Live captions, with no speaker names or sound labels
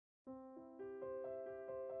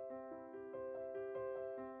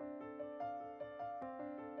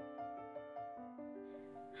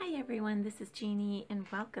everyone, this is Jeannie and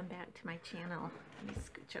welcome back to my channel. Let me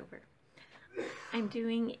scooch over. I'm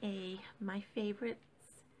doing my favorites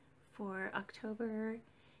for October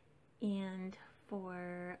and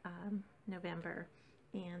for November,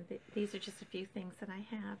 and these are just a few things that I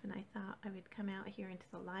have, and I thought I would come out here into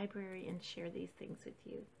the library and share these things with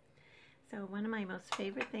you. So one of my most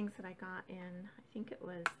favorite things that I got in, I think it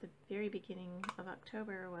was the very beginning of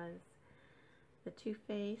October, was the Too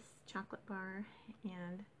Faced chocolate bar,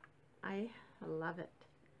 and I love it.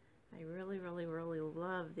 I really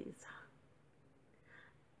love these.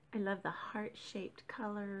 I love the heart-shaped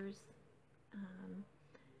colors.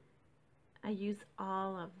 I use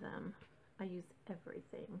all of them. I use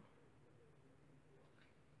everything.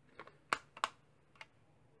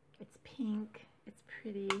 It's pink. It's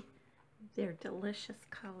pretty. They're delicious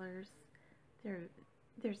colors.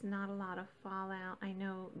 There's not a lot of fallout. I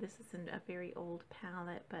know this isn't a very old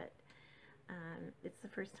palette, but it's the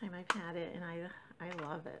first time I've had it, and I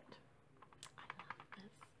love it. I love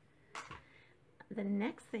this. The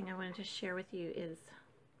next thing I wanted to share with you is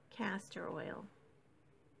castor oil.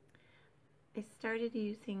 I started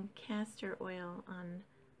using castor oil on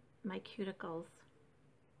my cuticles.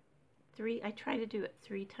 I try to do it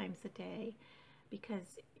 3 times a day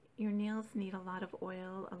because your nails need a lot of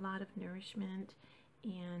oil, a lot of nourishment,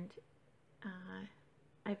 and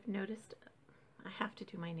I've noticed I have to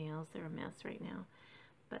do my nails. They're a mess right now.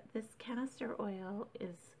 But this castor oil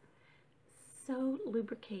is so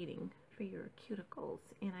lubricating for your cuticles,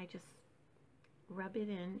 and I just rub it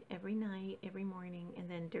in every night, every morning, and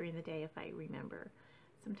then during the day if I remember.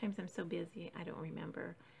 Sometimes I'm so busy I don't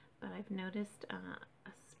remember, but I've noticed a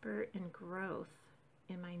spurt in growth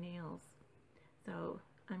in my nails. So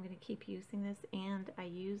I'm going to keep using this, and I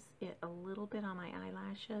use it a little bit on my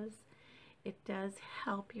eyelashes. It does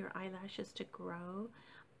help your eyelashes to grow,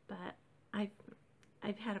 but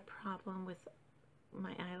I've had a problem with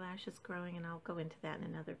my eyelashes growing, and I'll go into that in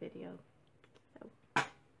another video. So,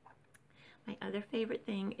 my other favorite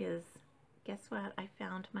thing is, guess what? I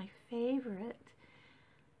found my favorite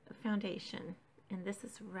foundation, and this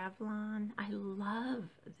is Revlon. I love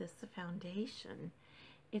this foundation.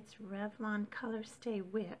 It's Revlon Color Stay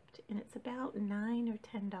Whipped, and it's about $9 or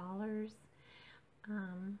 $10.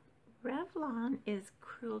 Revlon is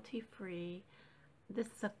cruelty-free. This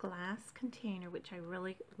is a glass container, which I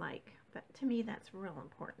really like. But to me, that's real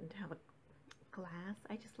important to have a glass.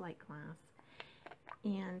 I just like glass.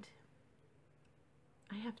 And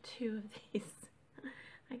I have 2 of these.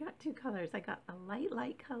 I got 2 colors. I got a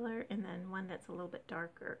light color and then one that's a little bit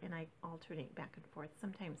darker, and I alternate back and forth.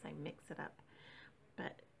 Sometimes I mix it up.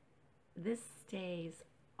 But this stays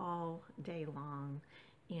all day long,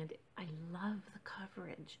 and I love the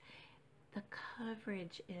coverage. The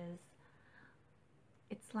coverage is,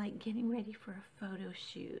 it's like getting ready for a photo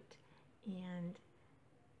shoot, and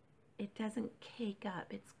it doesn't cake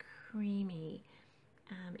up. It's creamy.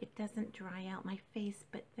 It doesn't dry out my face,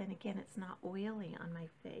 but then again, it's not oily on my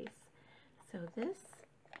face. So this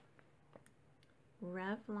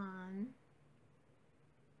Revlon, I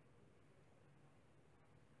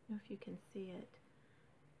don't know if you can see it,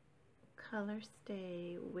 Color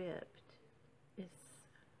Stay Whipped is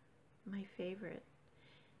my favorite,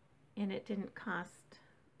 and it didn't cost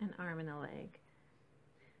an arm and a leg.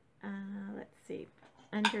 Let's see,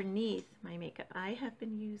 underneath my makeup I have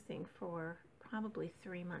been using for probably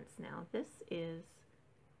 3 months now. This is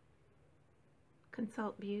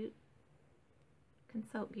Consult Beauty,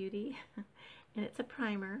 and it's a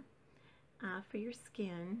primer for your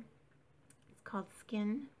skin. It's called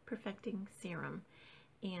Skin Perfecting Serum,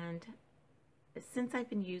 and since I've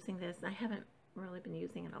been using this, I haven't really been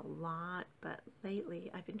using it a lot, but lately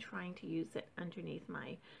I've been trying to use it underneath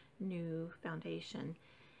my new foundation,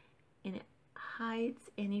 and it hides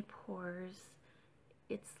any pores.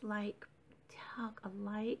 It's like a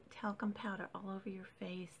light talcum powder all over your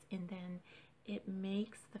face, and then it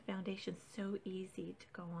makes the foundation so easy to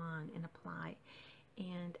go on and apply.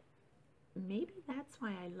 And maybe that's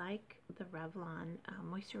why I like the Revlon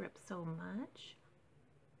Moisture Rip so much.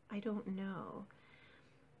 I don't know.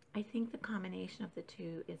 I think the combination of the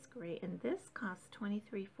 2 is great, and this costs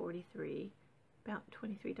 $23.43, about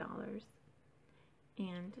 $23,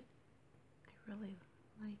 and I really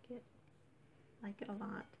like it a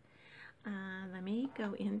lot. Let me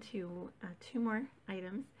go into 2 more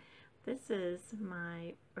items. This is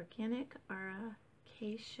my organic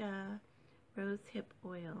Acacia Rosehip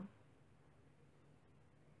Oil.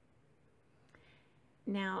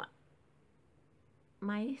 Now,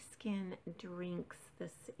 my skin drinks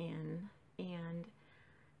this in, and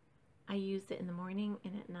I use it in the morning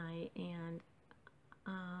and at night, and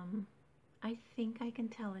I think I can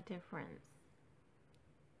tell a difference.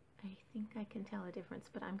 I think I can tell a difference,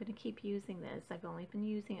 but I'm going to keep using this. I've only been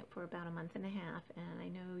using it for about a month and a half, and I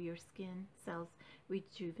know your skin cells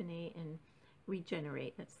rejuvenate and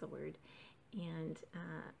regenerate, that's the word. And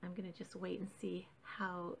I'm going to just wait and see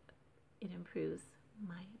how it improves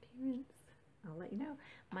my appearance. I'll let you know.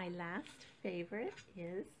 My last favorite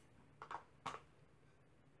is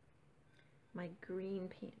my green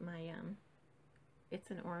pan.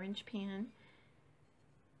 It's an orange pan.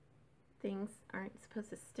 Things aren't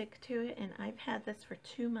supposed to stick to it, and I've had this for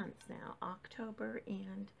 2 months now, October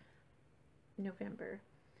and November,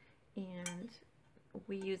 and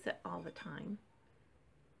we use it all the time.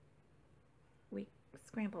 We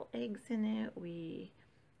scramble eggs in it.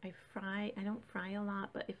 I don't fry a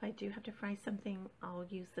lot, but if I do have to fry something, I'll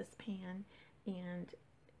use this pan. And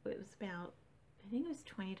it was about, I think it was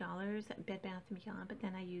 $20 at Bed Bath & Beyond, but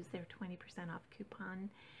then I used their 20% off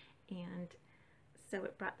coupon, and so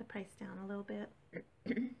it brought the price down a little bit.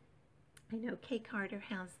 I know Kay Carter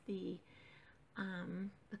has the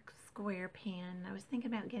square pan. I was thinking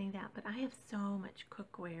about getting that, but I have so much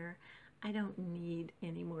cookware. I don't need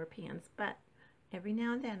any more pans, but every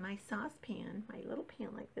now and then my saucepan, my little pan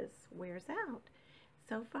like this, wears out.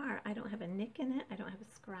 So far, I don't have a nick in it. I don't have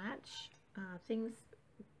a scratch. Things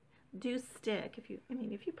do stick. If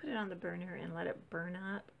you put it on the burner and let it burn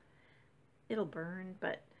up, it'll burn.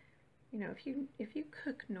 But you know, if you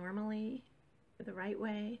cook normally, the right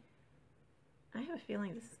way, I have a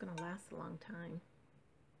feeling this is going to last a long time.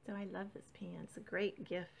 So I love this pan. It's a great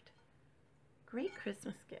gift, great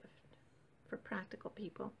Christmas gift for practical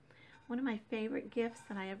people. One of my favorite gifts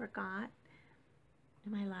that I ever got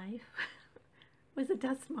in my life was a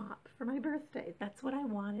dust mop for my birthday. That's what I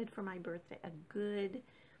wanted for my birthday, a good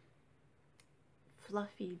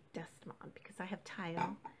fluffy dust mop, because I have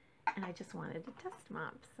tile and I just wanted a dust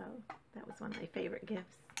mop. So that was one of my favorite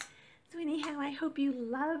gifts. So anyhow, I hope you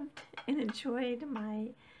loved and enjoyed my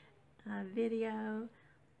video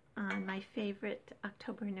on my favorite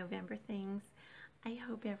October and November things. I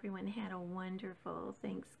hope everyone had a wonderful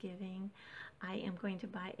Thanksgiving. I am going to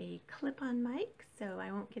buy a clip-on mic so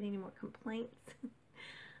I won't get any more complaints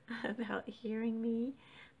about hearing me.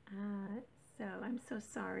 So I'm so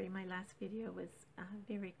sorry. My last video was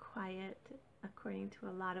very quiet according to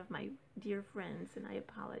a lot of my dear friends, and I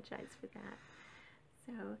apologize for that.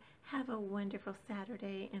 So have a wonderful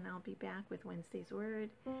Saturday, and I'll be back with Wednesday's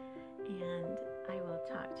Word, and I will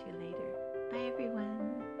talk to you later. Bye,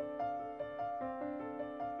 everyone.